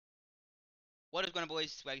What is going on,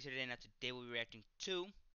 boys? Swaggy here today, and today we'll be reacting to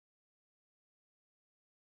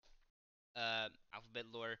Alphabet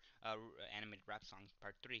Lore animated rap song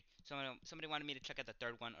part 3. Somebody wanted me to check out the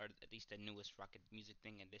third one, or at least the newest Rocket music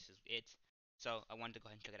thing, and this is it. So I wanted to go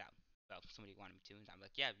ahead and check it out. Well, somebody wanted me to, and I'm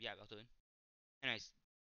like, yeah, I'll do it. Anyways,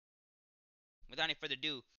 without any further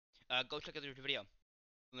ado, go check out the video.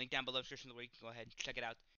 Link down below, description where you can go ahead and check it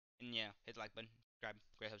out. And yeah, hit the like button, subscribe,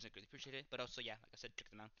 great helps, really appreciate it. But also, yeah, like I said, check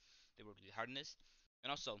them out. They worked really hard on this. And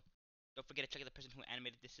also, don't forget to check out the person who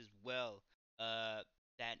animated this as well.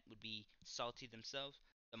 That would be Salty themselves.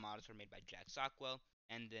 The models were made by Jack Sockwell,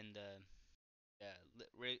 and then the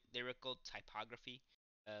lyrical typography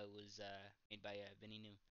was made by Vinny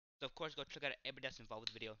New. So of course, go check out everybody that's involved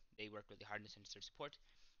with the video. They worked really hard in this and deserve support.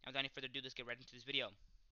 And without any further ado, let's get right into this video.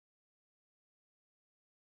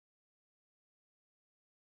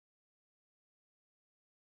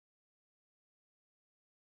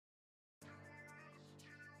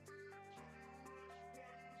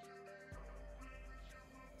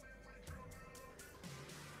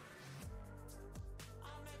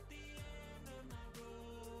 I'm at the end of my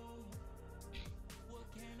road. What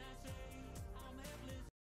can I say? I'm helpless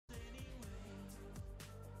anyway.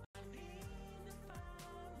 I need to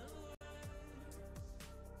find the words,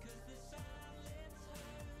 'cause the silence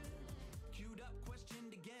hurts. Queued up,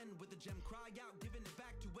 questioned again with the gem cry out, giving it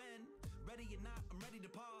back to when. Ready or not, I'm ready to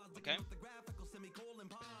pause. Okay. Looking up the graphical semicolon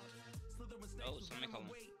pause. Slithering snakes Oh, was out of my semicolon.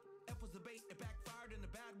 way. F was the bait, it backfired in a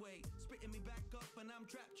bad way. Spitting me back up and I'm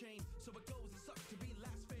trap chained. So it goes, it sucks to be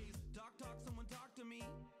last phase. Dark talk, someone talk to me.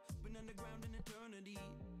 Been underground in eternity.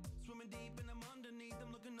 Swimming deep and I'm underneath.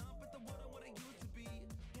 I'm looking up at the water, what I used to be.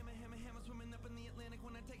 Hammer, hammer, hammer, swimming up in the Atlantic.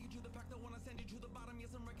 When I take you to the pack, I wanna send you to the bottom.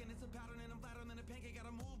 Yes, I'm reckoning it's a pattern and I'm flatter than a pancake.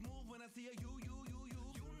 Gotta move, move when I see a you. You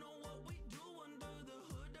know what we do under the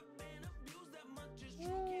hood. I've been abused, that much is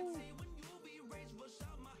true. Can't see when you be raised, but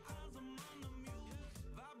out my eyes, I'm on the muse.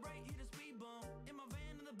 Vibrate, hit a speed bump. In my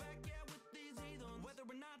van in the back, yeah, with these heathens. Whether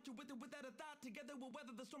or not you're with it without a thought, together we'll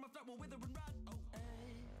weather the storm. If not, we'll wither and rot. Oh, X,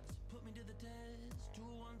 put me to the test. 2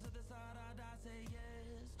 1 to the side, I die, say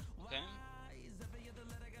yes. Okay. Why is every other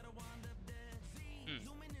letter gotta wind up dead? Z,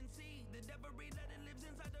 human and seed, that every letter lives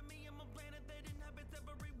inside of me. I'm a planet that inhabits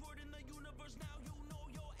every word in the universe. Now you know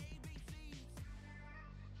your ABCs.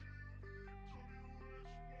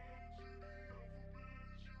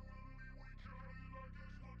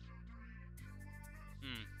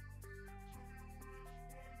 Hmm.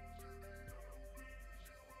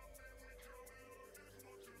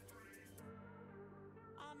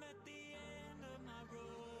 I'm at the end of my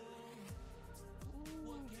road.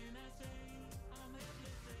 What can I say? I'm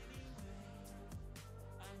helpless anyway.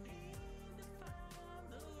 I need to find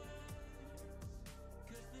the words,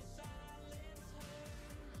 'cause the silence hurts.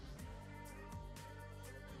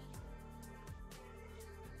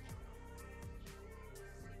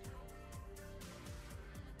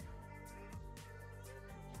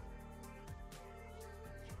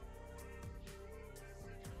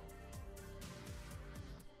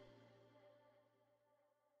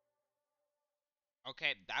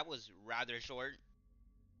 Okay, that was rather short.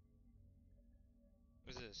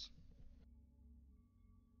 What's this?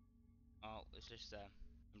 Oh, it's just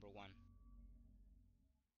number 1.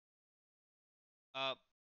 Uh,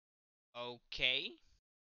 okay.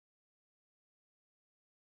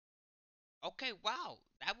 Okay, wow.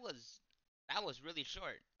 That was really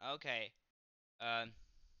short. Okay. Um,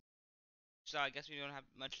 so I guess we don't have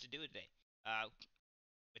much to do today.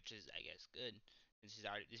 Which is I guess good.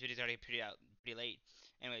 This video's already pretty late.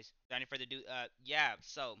 Anyways, without any further ado, yeah.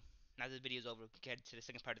 So now this video is over, we can get to the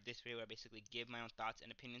second part of this video where I basically give my own thoughts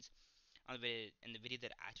and opinions on the video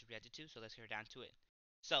that I actually reacted to. So let's get down to it.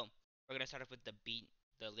 So we're gonna start off with the beat,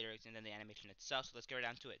 the lyrics, and then the animation itself. So let's get right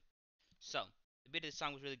down to it. So the beat of the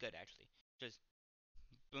song was really good actually. Just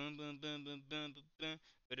boom boom boom boom boom boom boom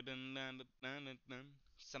boom boom boom boom boom boom,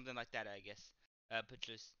 something like that I guess. But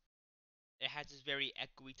just it has this very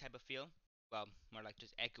echoey type of feel. Well, more like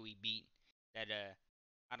just echoey beat that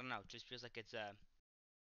I don't know, just feels like it's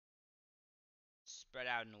spread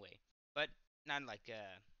out in a way, but not like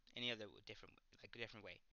any other different like a different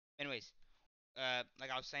way. Anyways,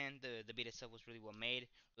 like I was saying, the beat itself was really well made.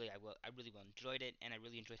 Really, I really well enjoyed it, and I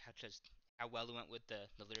really enjoyed how well it went with the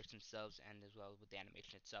lyrics themselves, and as well with the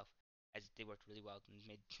animation itself, as they worked really well to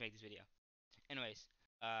make this video. Anyways,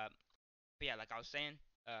 but yeah, like I was saying,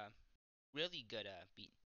 really good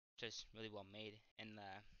beat, just really well made, and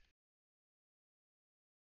I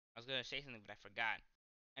was gonna say something but I forgot.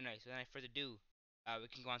 Anyways, without any further ado, we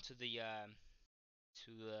can go on to to the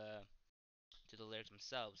to the lyrics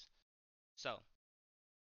themselves. So,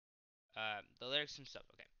 the lyrics themselves.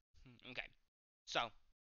 Okay. Okay. So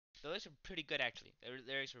the lyrics are pretty good actually. The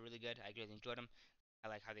lyrics are really good. I really enjoyed them. I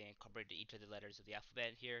like how they incorporated each of the letters of the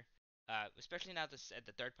alphabet here, especially now this at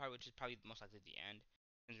the third part, which is probably most likely the end,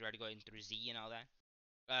 since we're already going through Z and all that.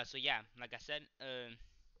 So yeah, like I said,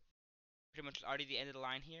 pretty much already the end of the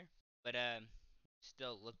line here, but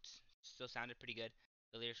still sounded pretty good.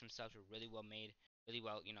 The lyrics themselves were really well made, really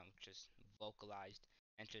well, just vocalized,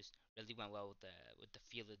 and just really went well with the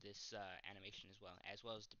feel of this animation as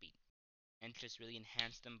well as the beat, and just really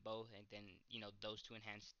enhanced them both, and then those two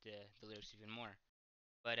enhanced the lyrics even more.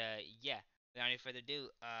 But yeah, without any further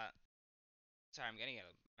ado, sorry, I'm getting a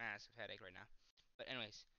massive headache right now. But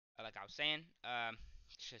anyways, like I was saying,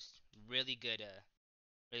 just really good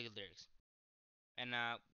lyrics. And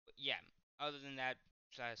yeah, other than that,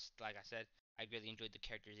 just like I said, I really enjoyed the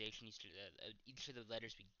characterization. Each of the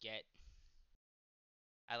letters we get,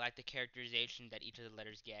 I like the characterization that each of the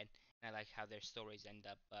letters get, and I like how their stories end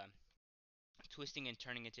up twisting and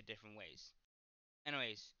turning into different ways.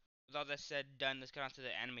 Anyways, with all that said and done, let's get on to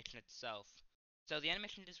the animation itself. So the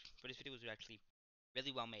animation for this video was actually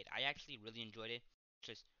really well made. I actually really enjoyed it.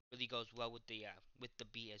 Just really goes well with the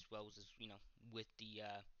beat as well as with the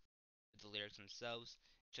uh, with the lyrics themselves.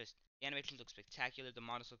 Just the animation looks spectacular. The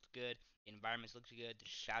models looked good. The environments looked good. The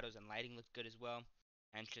shadows and lighting looked good as well.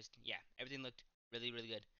 And just yeah, everything looked really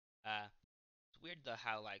good. It's weird though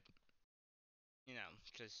how like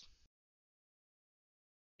just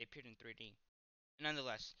they appeared in 3D.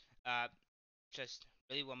 Nonetheless, uh, just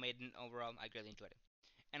really well made and overall, I really enjoyed it.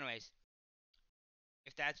 Anyways,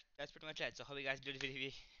 if that's pretty much it. So hope you guys enjoyed the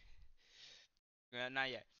video.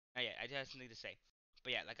 Not yet, not yet. I just have something to say.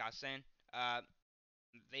 But yeah, like I was saying,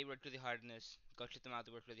 they worked really hard on this. Go check them out.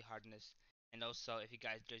 They worked really hard on this. And also, if you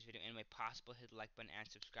guys enjoyed this video in any way possible, hit the like button and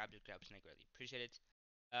subscribe to the Grab Snake. Really appreciate it.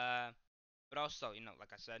 Uh, but also,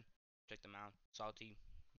 like I said, check them out. Salty,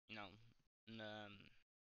 you know, and,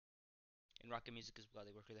 and rocket music as well.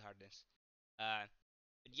 They work really hard on this. Uh,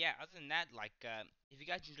 but yeah, other than that, like, if you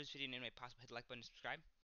guys enjoyed this video in any way possible, hit the like button and subscribe.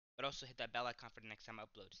 But also hit that bell icon for the next time I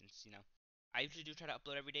upload, since I usually do try to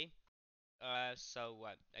upload every day. So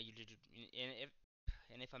I usually do,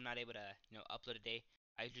 and if I'm not able to upload a day,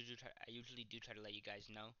 I usually do try to let you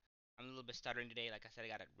guys know. I'm a little bit stuttering today. Like I said,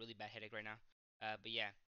 I got a really bad headache right now. But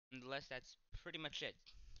yeah, nonetheless, that's pretty much it.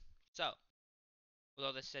 So with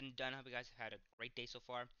all this said and done, I hope you guys have had a great day so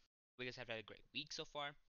far. Hope you guys have had a great week so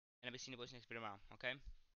far. And I'll be seeing you boys next video tomorrow. Okay?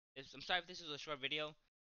 I'm sorry if this is a short video.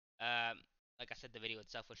 Um, like I said, the video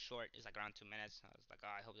itself was short. It's like around 2 minutes. I was like,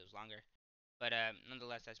 oh, I hope it was longer. But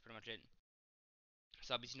nonetheless, that's pretty much it.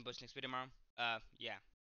 So I'll be seeing you boys next video tomorrow. Yeah.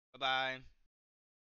 Bye bye.